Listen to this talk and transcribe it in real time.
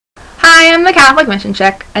Hi, I'm the Catholic Mission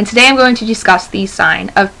Chick, and today I'm going to discuss the sign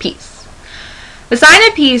of peace. The sign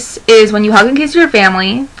of peace is when you hug and kiss your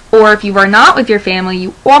family, or if you are not with your family,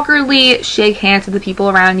 you awkwardly shake hands with the people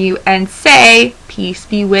around you and say, "Peace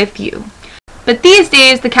be with you." But these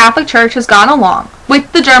days, the Catholic Church has gone along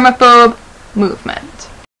with the germaphobe movement.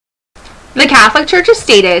 The Catholic Church has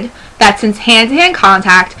stated that since hand-to-hand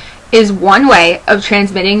contact is one way of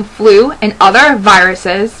transmitting flu and other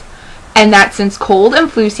viruses, and that since cold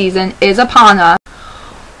and flu season is upon us,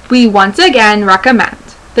 we once again recommend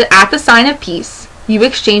that at the sign of peace, you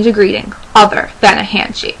exchange a greeting other than a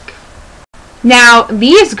handshake. Now,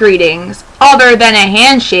 these greetings, other than a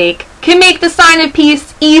handshake, can make the sign of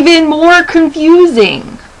peace even more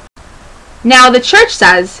confusing. Now, the church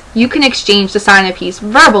says you can exchange the sign of peace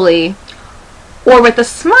verbally, or with a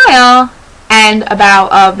smile and a bow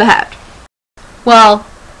of the head. Well,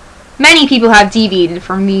 many people have deviated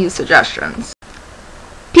from these suggestions.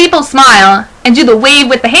 People smile and do the wave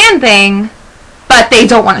with the hand thing, but they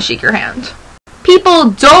don't want to shake your hand. People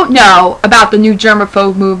don't know about the new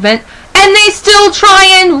germaphobe movement, and they still try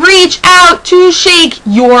and reach out to shake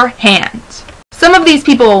your hand. Some of these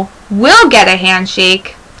people will get a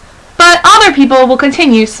handshake, but other people will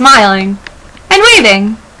continue smiling and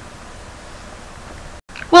waving.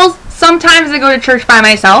 Well, sometimes I go to church by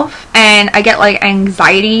myself and I get like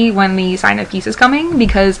anxiety when the sign of peace is coming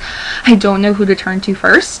because I don't know who to turn to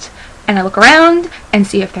first, and I look around and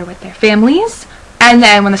see if they're with their families, and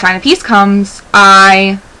then when the sign of peace comes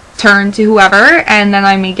I turn to whoever, and then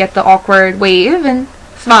I may get the awkward wave and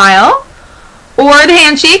smile or the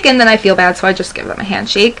handshake, and then I feel bad so I just give them a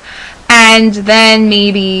handshake, and then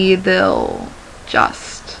maybe they'll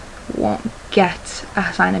just won't get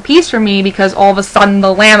a sign of peace from me because all of a sudden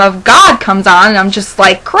the Lamb of God comes on and I'm just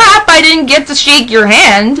like, crap, I didn't get to shake your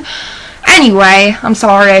hand. Anyway, I'm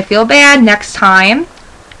sorry, I feel bad, next time.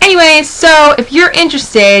 Anyway, so if you're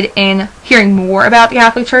interested in hearing more about the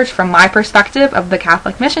Catholic Church from my perspective of the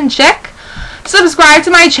Catholic Mission Chick, subscribe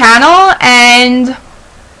to my channel, and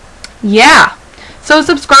yeah. So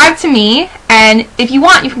subscribe to me, and if you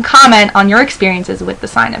want, you can comment on your experiences with the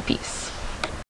sign of peace.